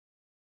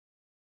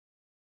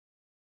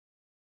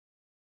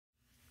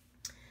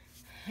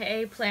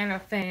Hey Planner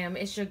fam,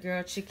 it's your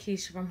girl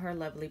Chakisha from Her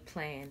Lovely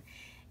Plan.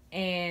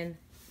 And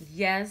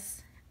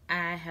yes,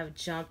 I have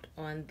jumped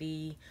on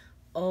the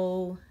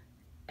Oh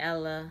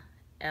Ella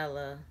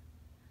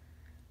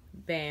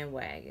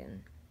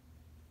bandwagon.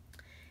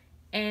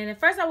 And at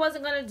first I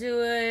wasn't gonna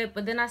do it,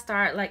 but then I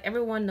started, like,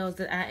 everyone knows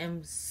that I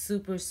am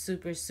super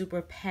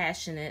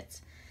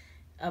passionate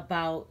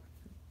about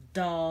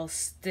doll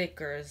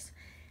stickers.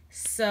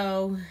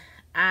 So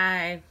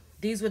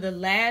these were the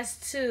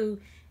last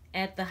two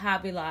at the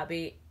Hobby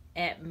Lobby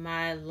at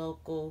my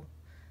local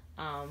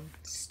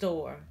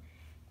store.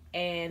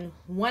 And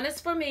one is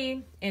for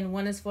me and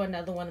one is for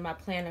another one of my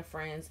planner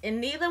friends.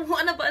 And neither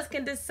one of us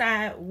can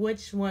decide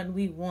which one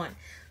we want.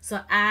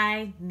 So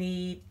I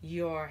need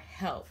your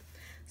help.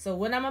 So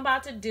what I'm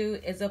about to do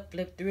is a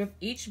flip through of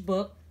each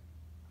book.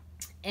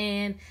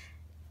 And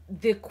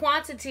the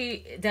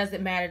quantity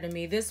doesn't matter to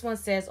me. This one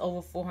says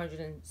over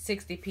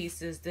 460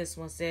 pieces. This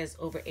one says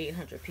over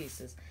 800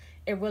 pieces.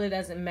 It really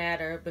doesn't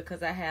matter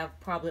because I have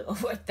probably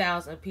over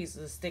 1,000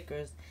 pieces of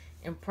stickers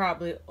and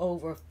probably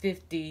over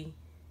 50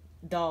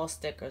 doll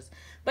stickers.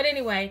 But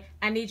anyway,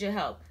 I need your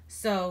help.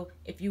 So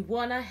if you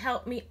want to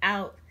help me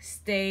out,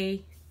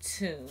 stay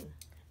tuned.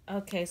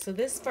 Okay, so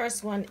this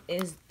first one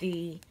is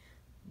the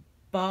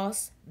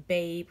Boss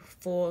Babe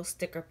full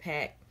sticker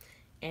pack.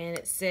 And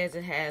it says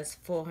it has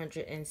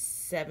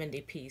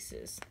 470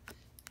 pieces.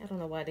 I don't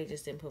know why they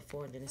just didn't put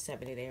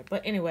 470 there.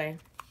 But anyway,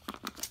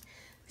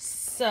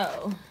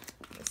 so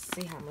let's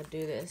see how I'm going to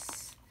do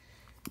this.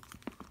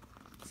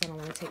 So I don't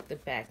want to take the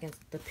back and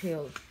the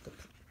peel,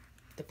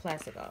 the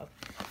plastic off.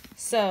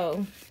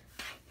 So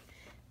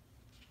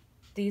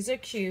these are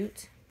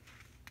cute.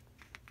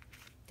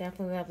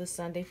 Definitely love the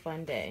Sunday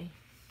Fun Day.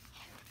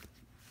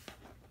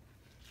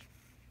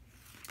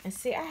 And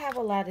see, I have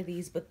a lot of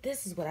these, but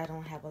this is what I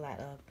don't have a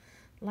lot of.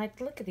 Like,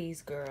 look at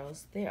these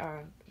girls. They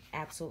are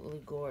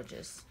absolutely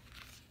gorgeous.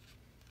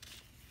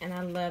 And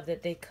I love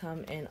that they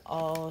come in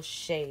all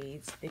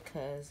shades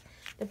because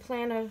the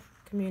planner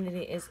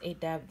community is a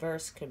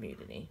diverse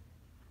community.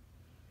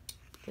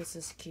 This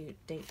is cute.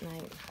 Date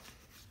night.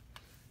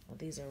 Oh,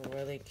 these are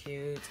really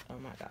cute. Oh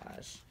my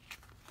gosh.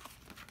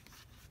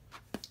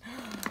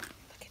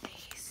 Look at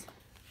these.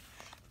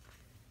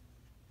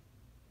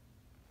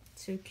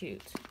 Too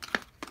cute.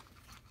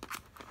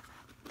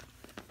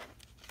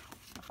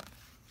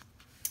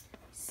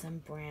 Some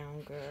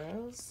brown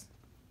girls.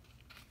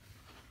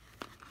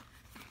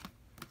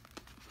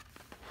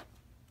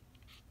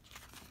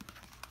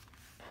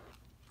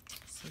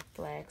 Some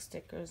flag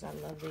stickers. I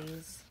love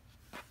these.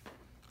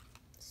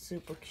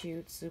 Super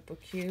cute, super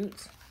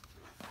cute.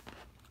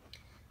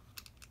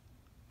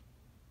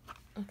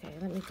 Okay,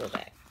 let me go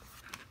back.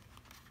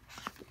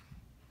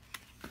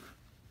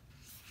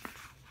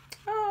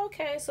 Oh,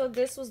 okay, so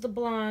this was the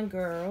blonde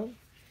girl.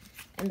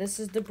 And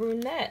this is the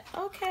brunette.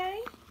 Okay.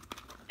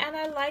 And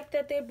I like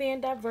that they're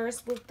being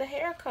diverse with the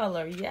hair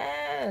color.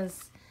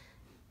 Yes.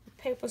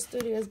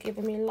 ThePaperStudio is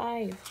giving me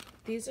life.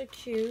 These are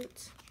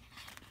cute.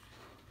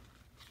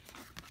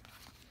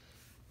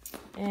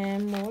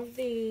 And more of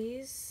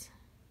these.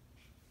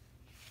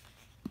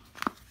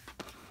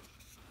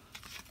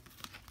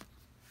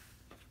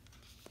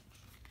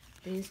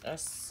 These are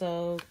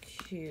so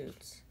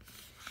cute.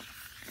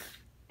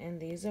 And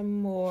these are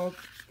more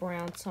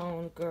brown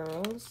tone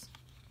girls.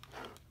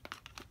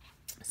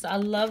 So I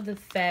love the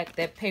fact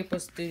that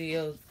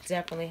ThePaperStudio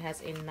definitely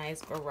has a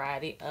nice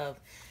variety of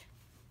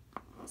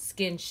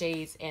skin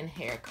shades and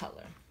hair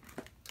color.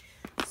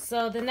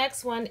 So the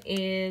next one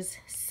is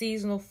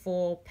Seasonal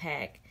Full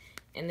Pack.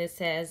 And this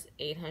has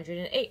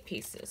 808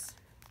 pieces.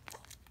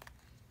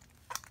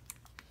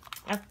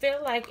 I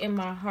feel like in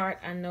my heart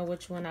I know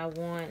which one I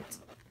want.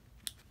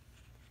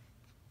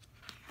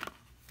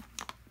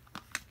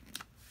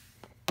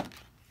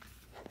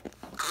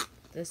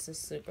 This is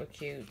super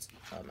cute.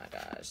 Oh my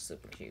gosh,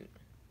 super cute.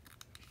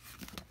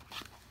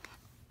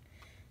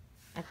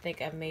 I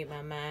think I've made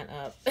my mind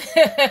up.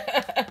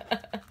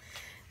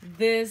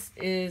 This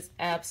is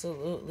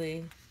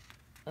absolutely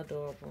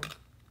adorable.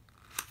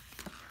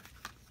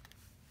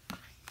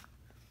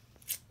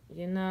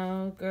 You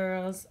know,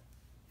 girls,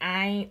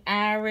 I ain't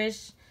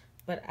Irish,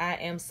 but I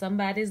am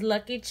somebody's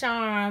lucky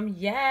charm.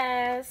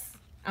 Yes.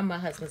 I'm my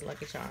husband's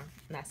lucky charm,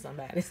 not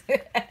somebody's.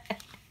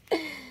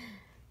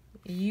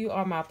 You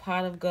are my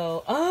pot of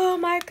gold. Oh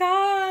my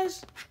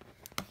gosh.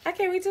 I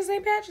can't wait till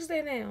St. Patrick's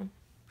Day now.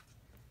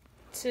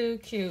 Too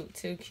cute,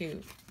 too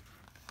cute.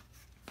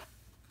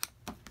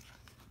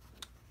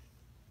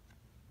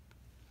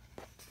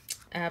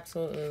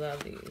 Absolutely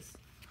love these.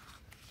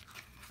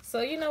 So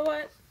you know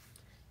what?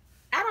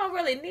 I don't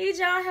really need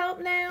y'all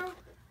help now.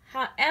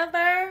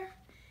 However,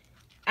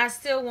 I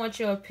still want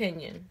your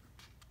opinion.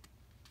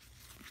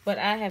 But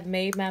I have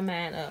made my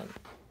mind up.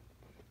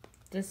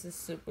 This is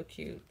super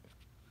cute.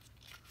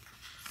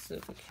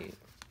 Super cute.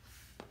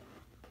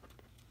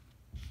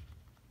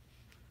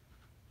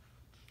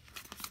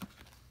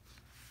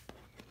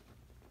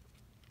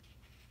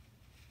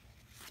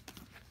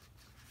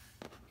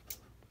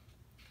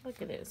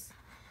 Look at this.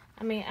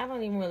 I mean, I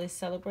don't even really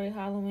celebrate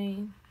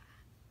Halloween.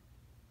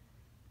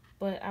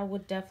 but I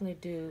would definitely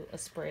do a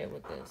spread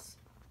with this.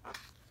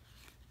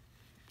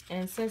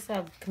 And since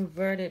I've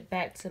converted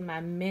back to my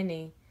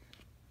mini,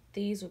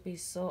 these would be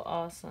so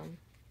awesome.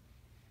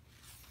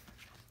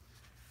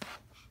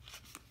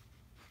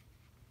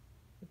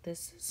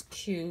 This is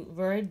cute,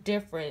 very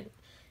different.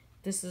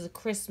 This is a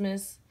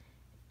Christmas.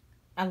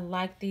 I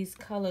like these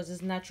colors.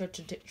 It's not your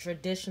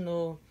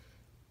traditional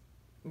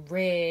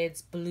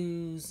reds,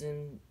 blues,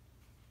 and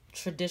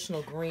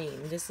traditional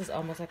green. This is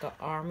almost like an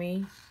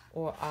army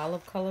or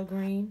olive color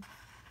green.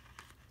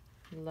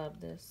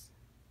 Love this.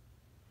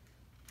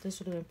 This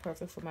would have been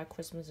perfect for my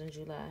Christmas in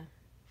July.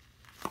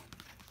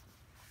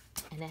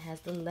 And it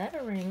has the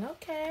lettering.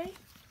 Okay.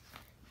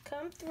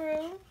 Come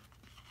through.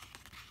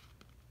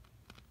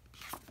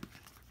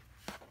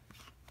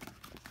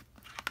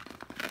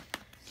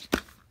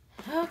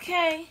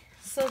 Okay,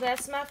 so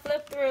that's my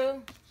flip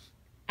through.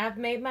 I've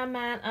made my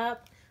mind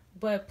up,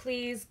 but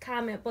please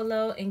comment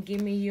below and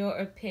give me your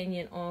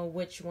opinion on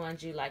which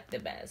ones you like the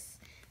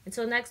best.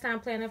 Until next time,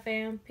 Planner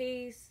Fam,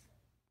 peace.